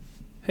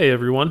Hey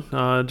everyone,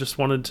 just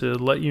wanted to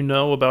let you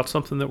know about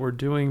something that we're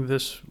doing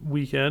this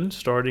weekend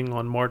starting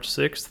on March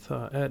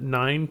 6th at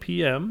 9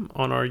 p.m.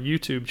 on our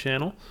YouTube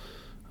channel.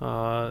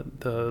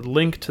 The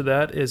link to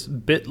that is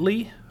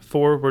bit.ly/ETK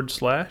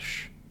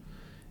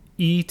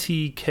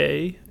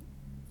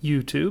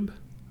YouTube.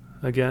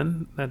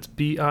 Again, that's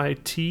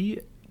bit.ly/ETK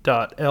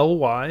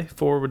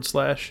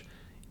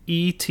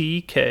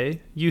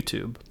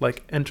YouTube,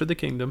 like Enter the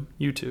Kingdom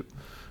YouTube.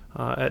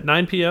 At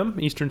 9 p.m.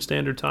 Eastern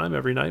Standard Time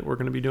every night, we're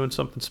going to be doing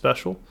something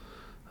special.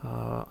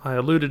 I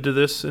alluded to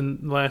this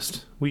in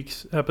last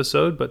week's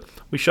episode, but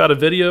we shot a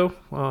video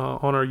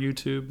on our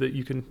YouTube that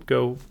you can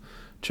go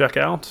check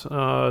out.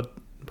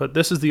 But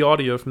this is the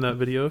audio from that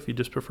video if you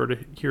just prefer to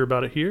hear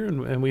about it here,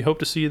 and we hope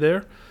to see you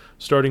there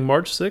starting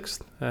March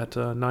 6th at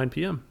 9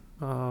 p.m.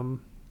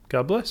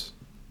 God bless.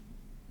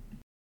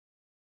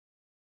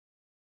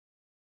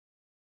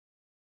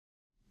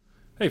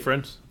 Hey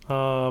friends,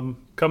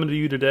 coming to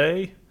you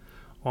today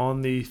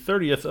on the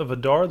 30th of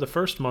Adar, the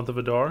first month of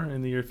Adar,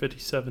 in the year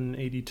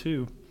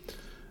 5782.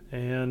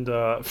 And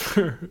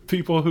for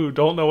people who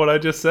don't know what I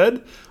just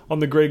said, on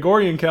the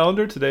Gregorian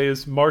calendar, today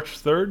is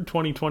March 3rd,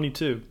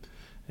 2022.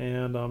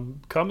 And I'm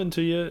coming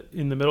to you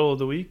in the middle of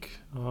the week.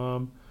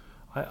 You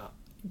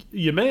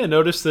may have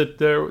noticed that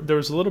there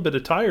was a little bit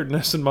of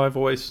tiredness in my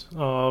voice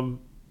in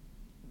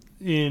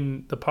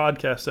the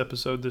podcast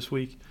episode this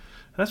week.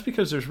 And that's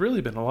because there's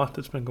really been a lot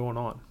that's been going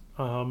on.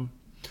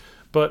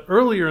 But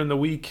earlier in the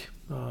week,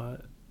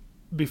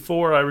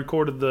 before I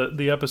recorded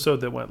the episode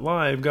that went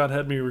live, God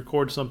had me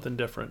record something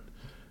different.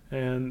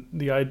 And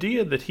the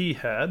idea that he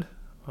had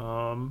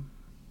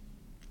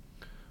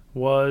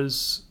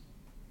was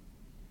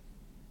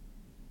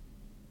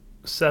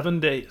 7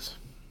 days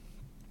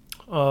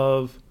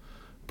of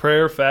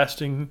prayer,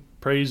 fasting,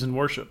 praise, and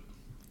worship,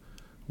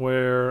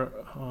 where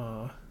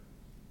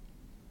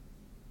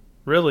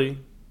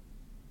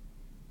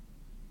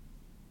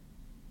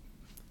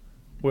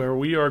where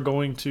we are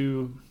going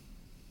to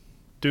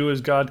do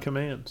as God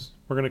commands.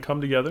 We're going to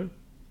come together.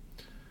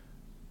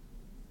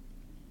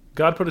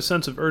 God put a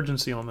sense of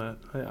urgency on that.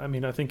 I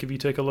mean, I think if you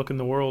take a look in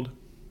the world,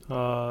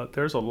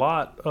 there's a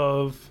lot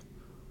of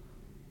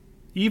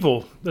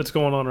evil that's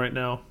going on right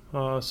now.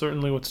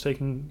 Certainly what's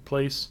taking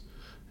place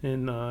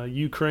in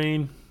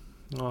Ukraine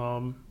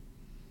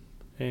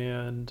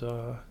and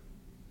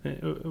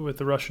with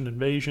the Russian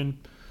invasion.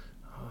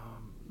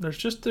 There's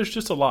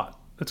just a lot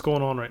that's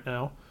going on right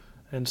now.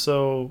 And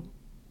so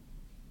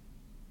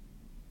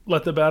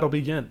let the battle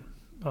begin.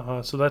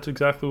 So that's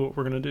exactly what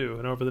we're going to do.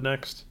 And over the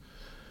next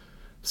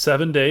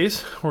 7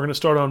 days, we're going to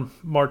start on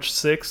March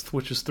 6th,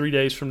 which is 3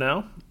 days from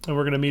now. And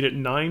we're going to meet at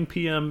 9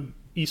 p.m.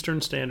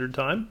 Eastern Standard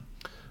Time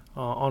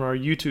on our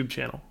YouTube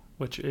channel,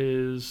 which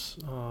is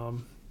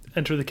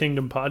Enter the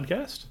Kingdom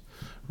Podcast.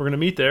 We're going to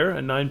meet there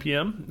at 9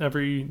 p.m.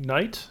 every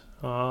night.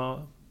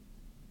 And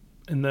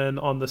then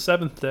on the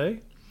 7th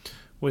day,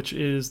 which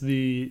is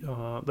the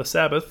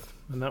Sabbath,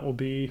 and that will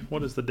be,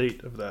 what is the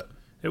date of that?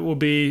 It will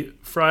be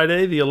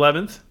Friday the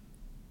 11th,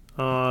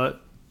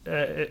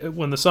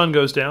 when the sun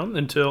goes down,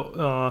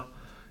 until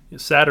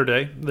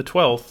Saturday the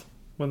 12th,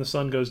 when the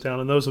sun goes down.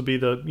 And those will be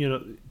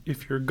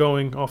if you're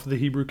going off of the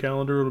Hebrew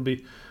calendar, it'll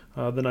be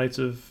the nights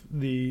of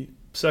the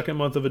second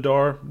month of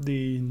Adar,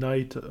 the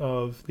night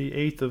of the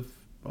 8th of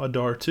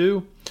Adar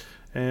 2,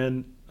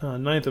 and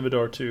 9th of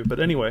Adar 2.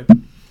 But anyway,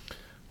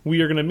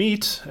 we are going to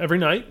meet every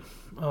night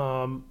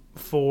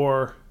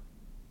for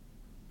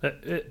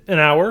an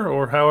hour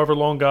or however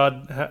long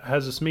God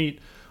has us meet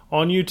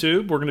on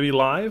YouTube. We're going to be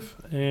live,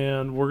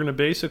 and we're going to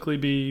basically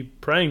be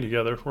praying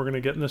together. We're going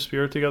to get in the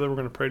Spirit together. We're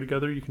going to pray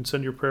together. You can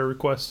send your prayer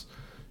requests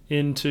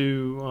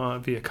into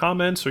via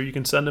comments, or you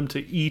can send them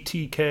to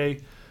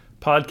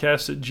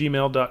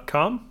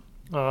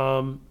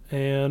etkpodcast@gmail.com.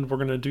 And we're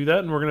going to do that,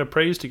 and we're going to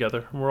praise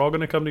together. And we're all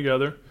going to come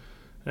together,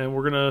 and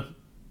we're going to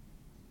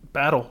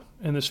battle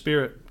in the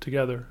Spirit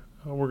together.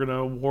 We're going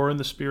to war in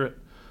the Spirit.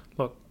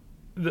 Look,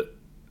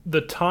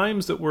 the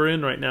times that we're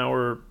in right now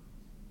are,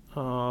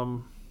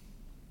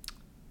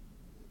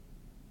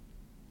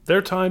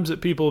 they're times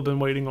that people have been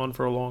waiting on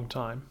for a long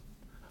time.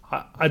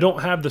 I don't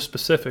have the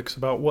specifics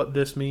about what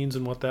this means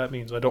and what that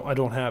means. I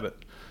don't have it.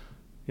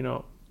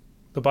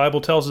 The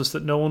Bible tells us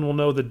that no one will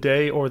know the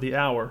day or the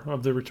hour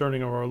of the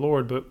returning of our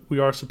Lord, but we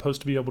are supposed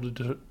to be able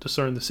to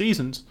discern the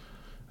seasons.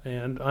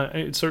 And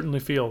it certainly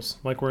feels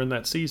like we're in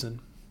that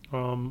season,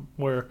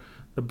 where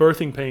the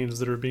birthing pains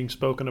that are being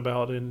spoken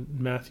about in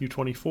Matthew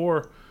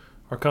 24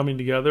 are coming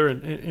together,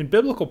 and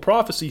biblical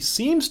prophecy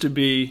seems to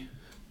be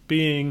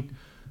being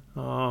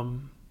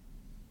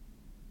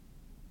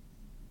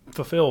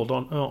fulfilled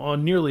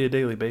on nearly a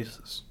daily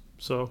basis.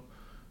 So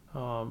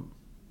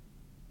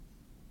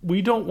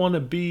we don't want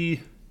to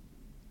be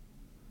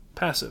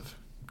passive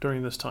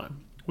during this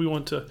time. We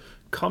want to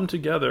come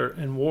together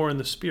and war in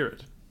the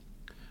Spirit.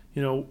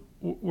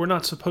 We're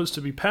not supposed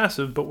to be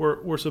passive, but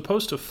we're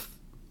supposed to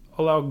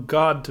allow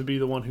God to be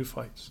the one who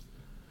fights.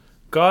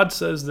 God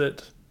says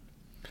that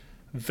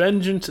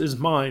vengeance is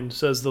mine,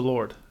 says the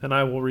Lord, and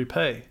I will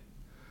repay.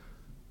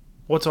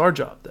 What's our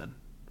job then?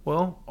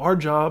 Well, our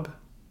job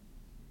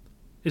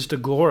is to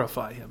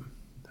glorify him,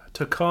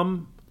 to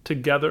come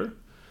together,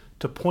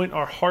 to point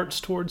our hearts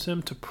towards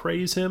him, to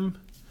praise him,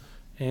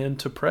 and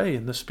to pray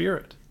in the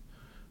Spirit.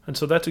 And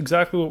so that's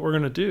exactly what we're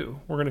going to do.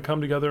 We're going to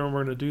come together and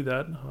we're going to do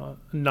that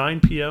 9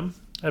 p.m.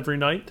 every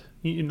night,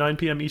 9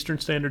 p.m. Eastern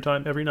Standard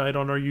Time every night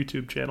on our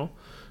YouTube channel.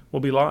 We'll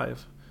be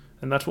live.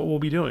 And that's what we'll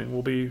be doing.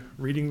 We'll be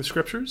reading the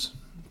scriptures,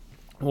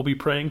 we'll be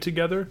praying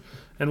together,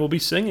 and we'll be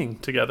singing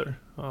together.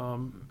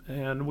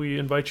 And we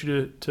invite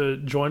you to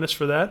join us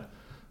for that.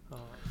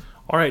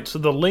 All right, so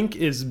the link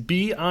is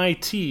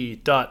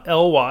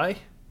bit.ly/ETK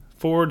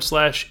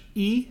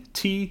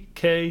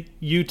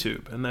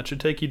YouTube, and that should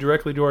take you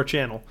directly to our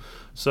channel.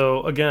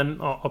 So again,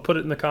 I'll put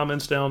it in the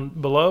comments down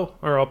below,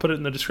 or I'll put it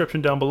in the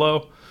description down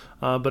below,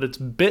 but it's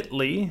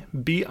bit.ly,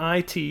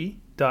 bit.ly/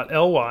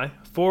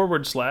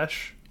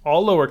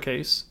 all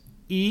lowercase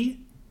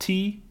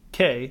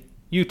ETK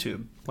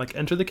YouTube, like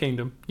Enter the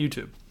Kingdom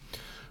YouTube.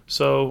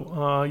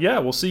 So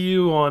we'll see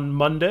you on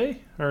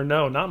Monday, or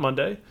no, not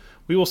Monday.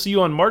 We will see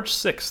you on March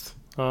 6th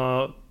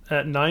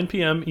at 9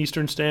 p.m.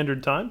 Eastern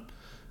Standard Time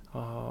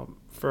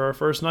for our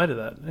first night of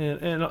that.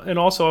 And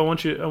also I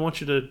want you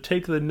to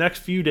take the next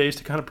few days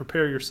to kind of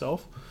prepare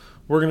yourself.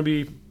 We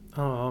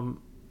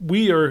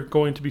are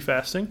going to be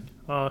fasting.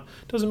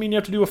 Doesn't mean you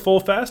have to do a full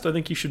fast. I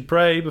think you should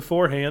pray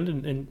beforehand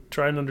and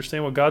try and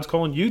understand what God's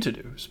calling you to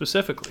do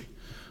specifically,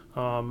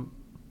 and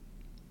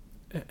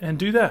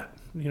do that.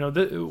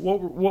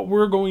 What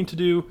we're going to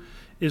do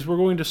is we're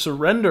going to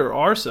surrender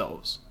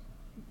ourselves,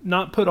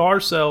 not put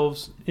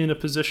ourselves in a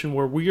position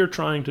where we are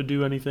trying to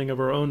do anything of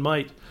our own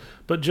might,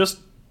 but just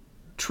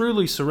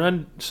truly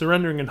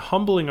surrendering and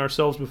humbling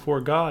ourselves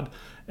before God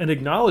and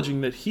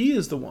acknowledging that He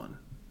is the one.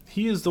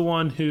 He is the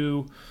one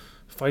who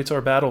fights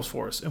our battles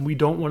for us, and we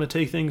don't want to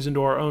take things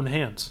into our own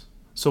hands.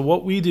 So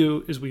what we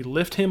do is we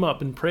lift Him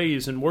up in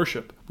praise and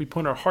worship. We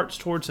point our hearts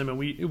towards Him, and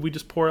we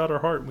just pour out our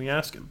heart and we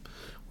ask Him.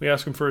 We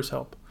ask Him for His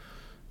help.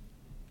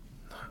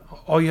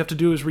 All you have to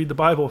do is read the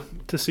Bible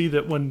to see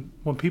that when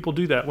people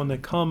do that, when they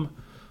come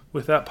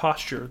with that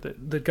posture,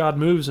 that God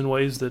moves in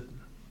ways that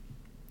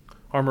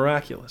are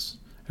miraculous.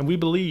 And we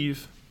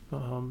believe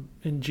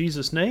in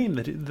Jesus' name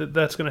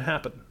that's going to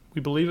happen.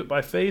 We believe it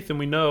by faith, and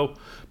we know,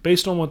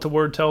 based on what the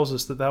Word tells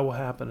us, that will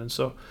happen. And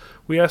so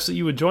we ask that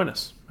you would join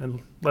us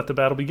and let the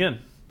battle begin.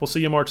 We'll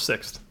see you March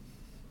 6th.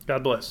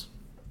 God bless.